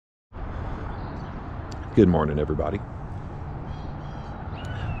Good morning, everybody.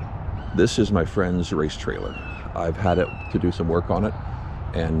 This is my friend's race trailer. I've had it to do some work on it,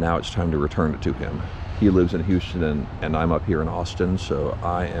 and now it's time to return it to him. He lives in Houston, and I'm up here in Austin, so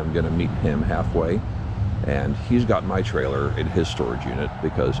I am going to meet him halfway. And he's got my trailer in his storage unit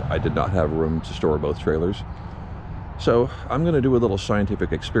because I did not have room to store both trailers. So I'm going to do a little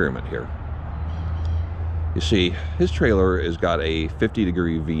scientific experiment here. You see, his trailer has got a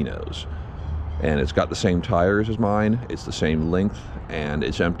 50-degree V-nose, and it's got the same tires as mine, it's the same length, and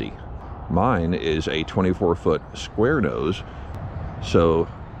it's empty. Mine is a 24-foot square nose, so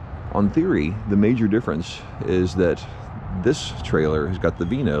on theory, the major difference is that this trailer has got the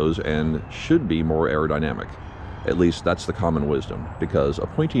V-nose and should be more aerodynamic. At least that's the common wisdom, because a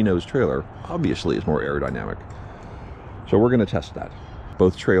pointy-nose trailer obviously is more aerodynamic. So we're going to test that.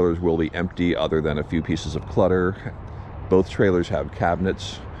 Both trailers will be empty other than a few pieces of clutter. Both trailers have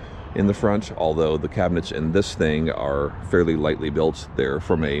cabinets in the front, although the cabinets in this thing are fairly lightly built. They're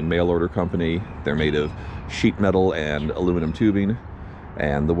from a mail order company. They're made of sheet metal and aluminum tubing,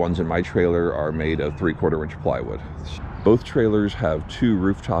 and the ones in my trailer are made of 3/4 inch plywood. Both trailers have 2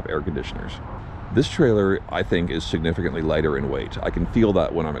 rooftop air conditioners. This trailer, I think, is significantly lighter in weight. I can feel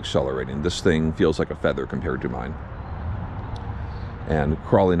that when I'm accelerating. This thing feels like a feather compared to mine. And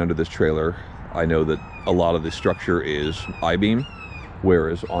crawling under this trailer, I know that a lot of the structure is I-beam,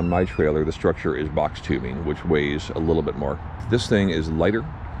 whereas on my trailer the structure is box tubing, which weighs a little bit more. This thing is lighter,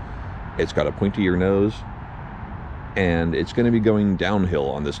 it's got a pointier nose, and it's going to be going downhill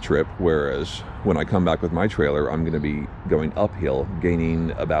on this trip, whereas when I come back with my trailer I'm going to be going uphill,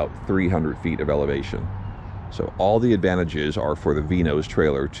 gaining about 300 feet of elevation. So all the advantages are for the V-nose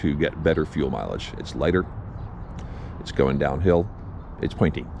trailer to get better fuel mileage. It's lighter, it's going downhill, it's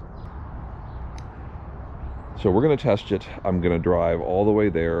pointy. So we're going to test it. I'm going to drive all the way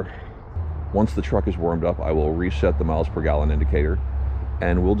there. Once the truck is warmed up, I will reset the miles per gallon indicator,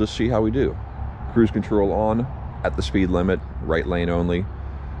 and we'll just see how we do. Cruise control on, at the speed limit, right lane only.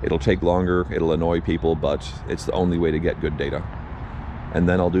 It'll take longer, it'll annoy people, but it's the only way to get good data. And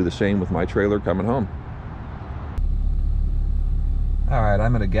then I'll do the same with my trailer coming home. All right,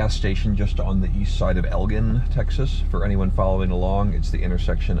 I'm at a gas station just on the east side of Elgin, Texas. For anyone following along, it's the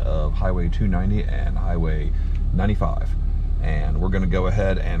intersection of Highway 290 and Highway 95. And we're going to go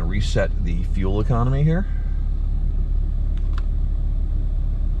ahead and reset the fuel economy here.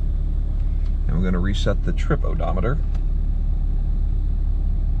 And we're going to reset the trip odometer.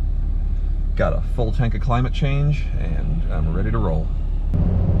 Got a full tank of climate change, and I'm ready to roll.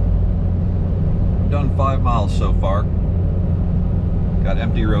 Done 5 miles so far. Got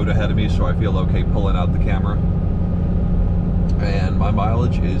empty road ahead of me, so I feel okay pulling out the camera. And my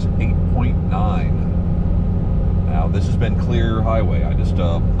mileage is 8.9. Now, this has been clear highway. I just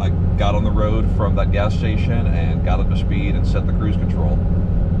I got on the road from that gas station and got up to speed and set the cruise control.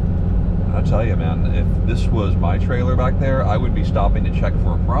 And I tell you, man, if this was my trailer back there, I would be stopping to check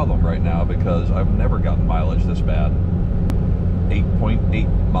for a problem right now, because I've never gotten mileage this bad. 8.8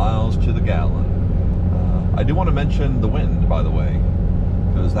 miles to the gallon. I do want to mention the wind, by the way,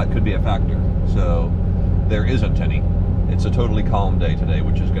 because that could be a factor. So there isn't any. It's a totally calm day today,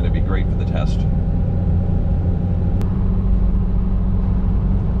 which is going to be great for the test.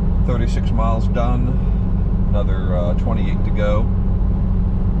 36 miles done, another 28 to go.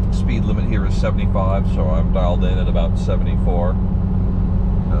 Speed limit here is 75, so I'm dialed in at about 74,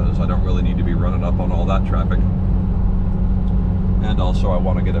 because I don't really need to be running up on all that traffic. And also I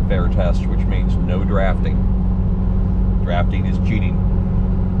want to get a fair test, which means no drafting. Drafting is cheating.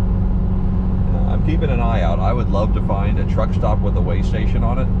 I'm keeping an eye out. I would love to find a truck stop with a weigh station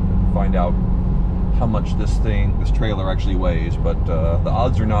on it, and find out how much this trailer actually weighs, but the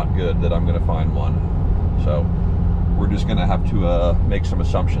odds are not good that I'm going to find one. So we're just going to have to make some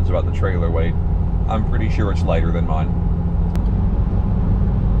assumptions about the trailer weight. I'm pretty sure it's lighter than mine.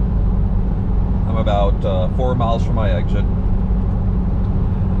 I'm about 4 miles from my exit,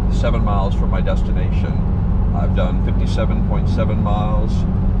 7 miles from my destination. I've done 57.7 miles,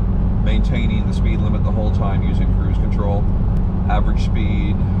 maintaining the speed limit the whole time using cruise control. Average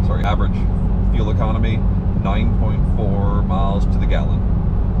fuel economy, 9.4 miles to the gallon.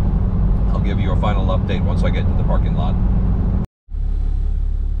 I'll give you a final update once I get to the parking lot.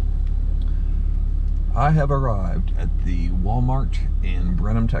 I have arrived at the Walmart in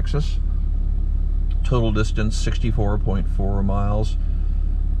Brenham, Texas. Total distance 64.4 miles.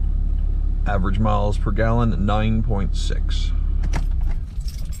 Average miles per gallon 9.6.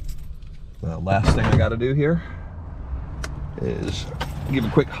 The last thing I got to do here is give a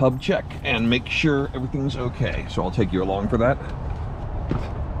quick hub check and make sure everything's okay. So I'll take you along for that.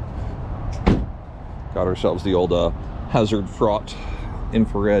 Got ourselves the old hazard fraught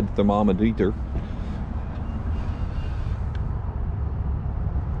infrared thermometer.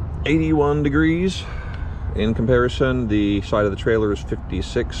 81 degrees. In comparison, the side of the trailer is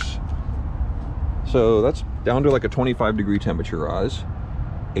 56. So that's down to like a 25-degree temperature rise.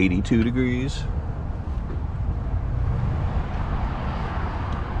 82 degrees.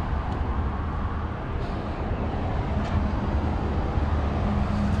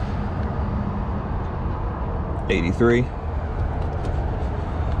 '83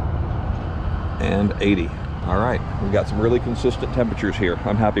 and 80. All right, we got some really consistent temperatures here.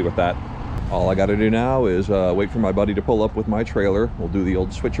 I'm happy with that. All I got to do now is wait for my buddy to pull up with my trailer. We'll do the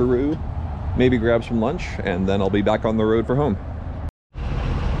old switcheroo, maybe grab some lunch, and then I'll be back on the road for home.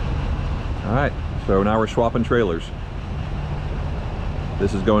 All right, so now we're swapping trailers.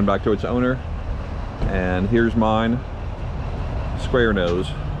 This is going back to its owner, and here's mine, square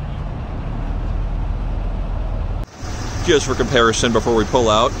nose. Just for comparison before we pull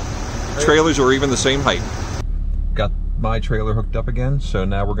out, trailers are even the same height. Got my trailer hooked up again, so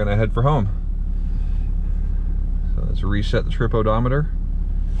now we're gonna head for home. So let's reset the trip odometer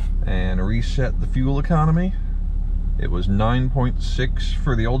and reset the fuel economy. It was 9.6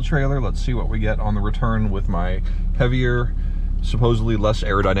 for the old trailer. Let's see what we get on the return with my heavier, supposedly less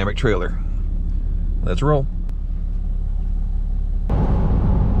aerodynamic trailer. Let's roll.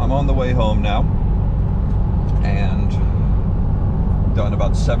 I'm on the way home now, and done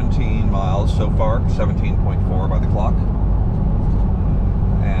about 17 miles so far, 17.4 by the clock.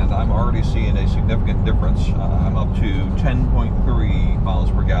 And I'm already seeing a significant difference. I'm up to 10.3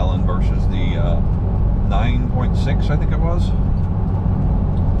 miles per gallon versus the 9.6, I think it was.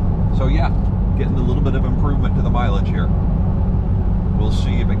 So yeah, getting a little bit of improvement to the mileage here. We'll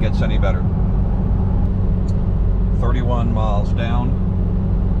see if it gets any better. 31 miles down,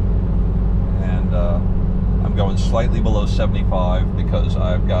 and I'm going slightly below 75 because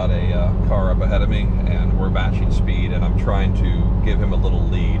I've got a car up ahead of me and we're matching speed, and I'm trying to give him a little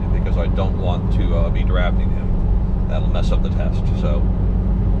lead because I don't want to be drafting him. That'll mess up the test. So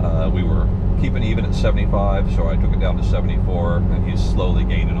we were keeping even at 75, so I took it down to 74, and he's slowly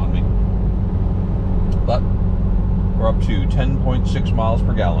gaining on me. But we're up to 10.6 miles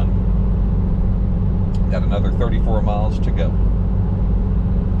per gallon. Got another 34 miles to go.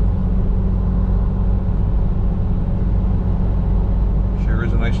 Sure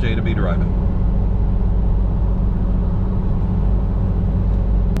is a nice day to be driving.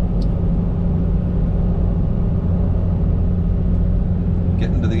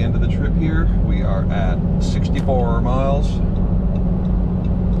 Getting to the end of the trip here, we are at 64 miles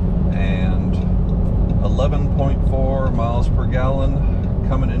and 11.4 miles per gallon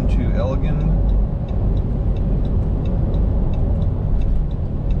coming into Elgin.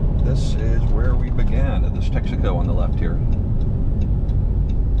 This is where we began, at this Texaco on the left here.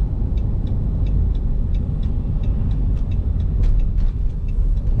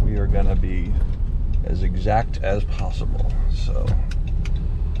 We are gonna be as exact as possible, so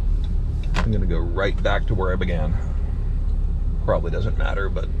I'm gonna go right back to where I began. Probably doesn't matter,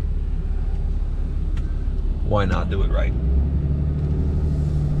 but why not do it right?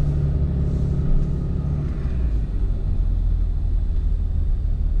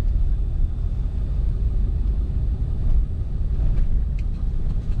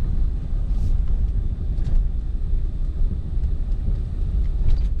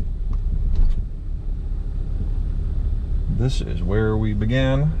 This is where we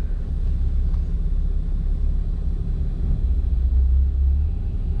began.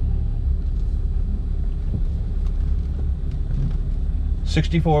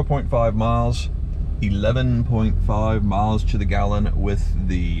 $64.5 miles, 11.5 miles to the gallon with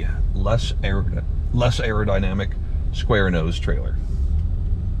the less aerodynamic square nose trailer.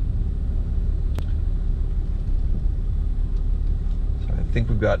 So I think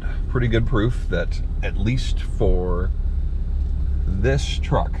we've got pretty good proof that at least for this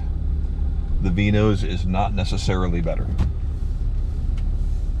truck, the V-nose is not necessarily better.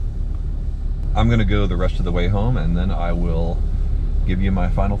 I'm gonna go the rest of the way home, and then I will give you my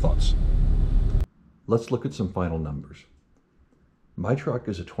final thoughts. Let's look at some final numbers. My truck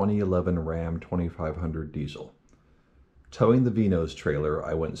is a 2011 Ram 2500 diesel. Towing the V-nose trailer,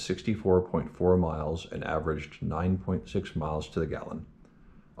 I went 64.4 miles and averaged 9.6 miles to the gallon.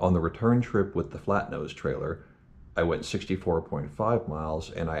 On the return trip with the flat nose trailer, I went 64.5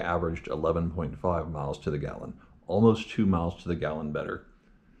 miles and I averaged 11.5 miles to the gallon, almost 2 miles to the gallon better.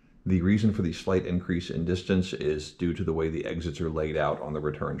 The reason for the slight increase in distance is due to the way the exits are laid out on the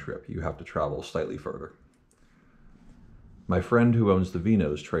return trip. You have to travel slightly further. My friend who owns the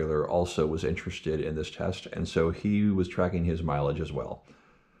V-Nose trailer also was interested in this test, and so he was tracking his mileage as well.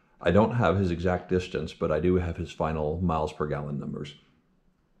 I don't have his exact distance, but I do have his final miles per gallon numbers.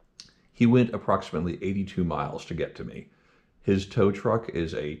 He went approximately 82 miles to get to me. His tow truck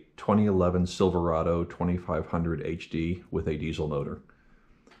is a 2011 Silverado 2500 HD with a diesel motor.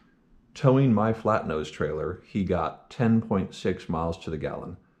 Towing my flat nose trailer, he got 10.6 miles to the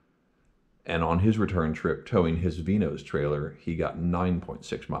gallon. And on his return trip, towing his V-Nose trailer, he got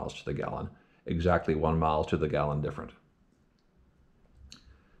 9.6 miles to the gallon, exactly 1 mile to the gallon different.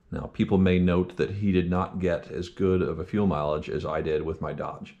 Now, people may note that he did not get as good of a fuel mileage as I did with my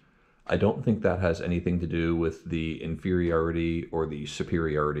Dodge. I don't think that has anything to do with the inferiority or the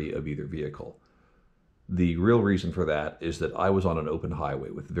superiority of either vehicle. The real reason for that is that I was on an open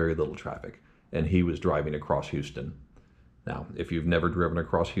highway with very little traffic, and he was driving across Houston. Now, if you've never driven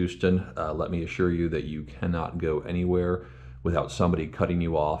across Houston, let me assure you that you cannot go anywhere without somebody cutting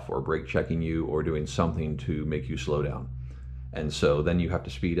you off or brake checking you or doing something to make you slow down. And so then you have to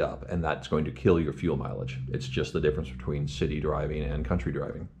speed up, and that's going to kill your fuel mileage. It's just the difference between city driving and country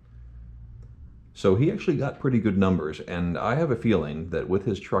driving. So he actually got pretty good numbers, and I have a feeling that with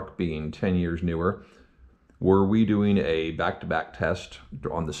his truck being 10 years newer, were we doing a back-to-back test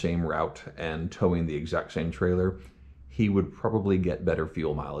on the same route and towing the exact same trailer, he would probably get better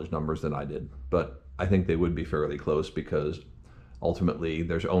fuel mileage numbers than I did. But I think they would be fairly close because ultimately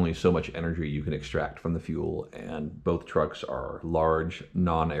there's only so much energy you can extract from the fuel, and both trucks are large,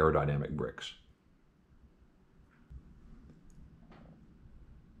 non-aerodynamic bricks.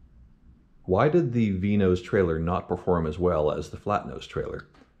 Why did the V-Nose trailer not perform as well as the flat-nose trailer?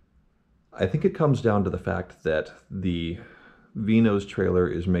 I think it comes down to the fact that the V-Nose trailer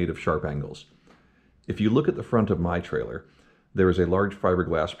is made of sharp angles. If you look at the front of my trailer, there is a large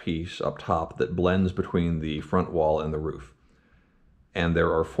fiberglass piece up top that blends between the front wall and the roof. And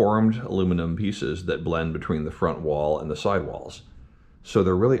there are formed aluminum pieces that blend between the front wall and the side walls. So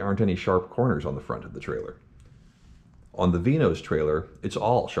there really aren't any sharp corners on the front of the trailer. On the V-Nose trailer, it's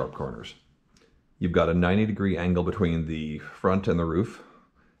all sharp corners. You've got a 90-degree angle between the front and the roof,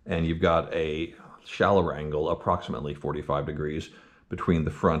 and you've got a shallower angle, approximately 45 degrees, between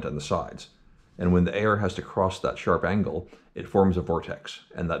the front and the sides. And when the air has to cross that sharp angle, it forms a vortex,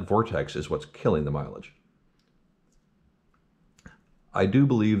 and that vortex is what's killing the mileage. I do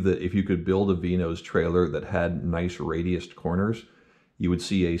believe that if you could build a V-Nose trailer that had nice radiused corners, you would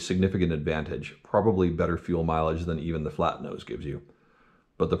see a significant advantage, probably better fuel mileage than even the flat nose gives you.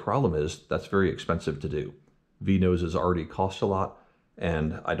 But the problem is that's very expensive to do. V-Noses already cost a lot,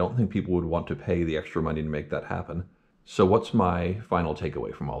 and I don't think people would want to pay the extra money to make that happen. So what's my final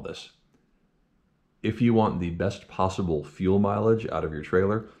takeaway from all this? If you want the best possible fuel mileage out of your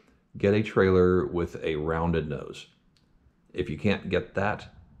trailer, get a trailer with a rounded nose. If you can't get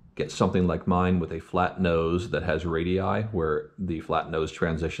that, get something like mine with a flat nose that has radii where the flat nose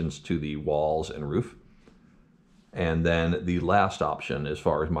transitions to the walls and roof. And then the last option as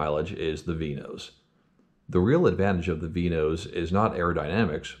far as mileage is the V-Nose. The real advantage of the V-Nose is not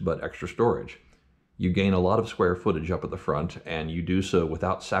aerodynamics, but extra storage. You gain a lot of square footage up at the front, and you do so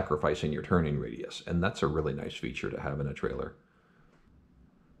without sacrificing your turning radius, and that's a really nice feature to have in a trailer.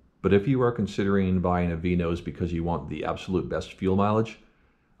 But if you are considering buying a V-Nose because you want the absolute best fuel mileage,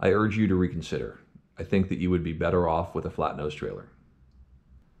 I urge you to reconsider. I think that you would be better off with a flat nose trailer.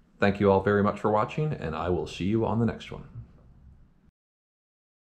 Thank you all very much for watching, and I will see you on the next one.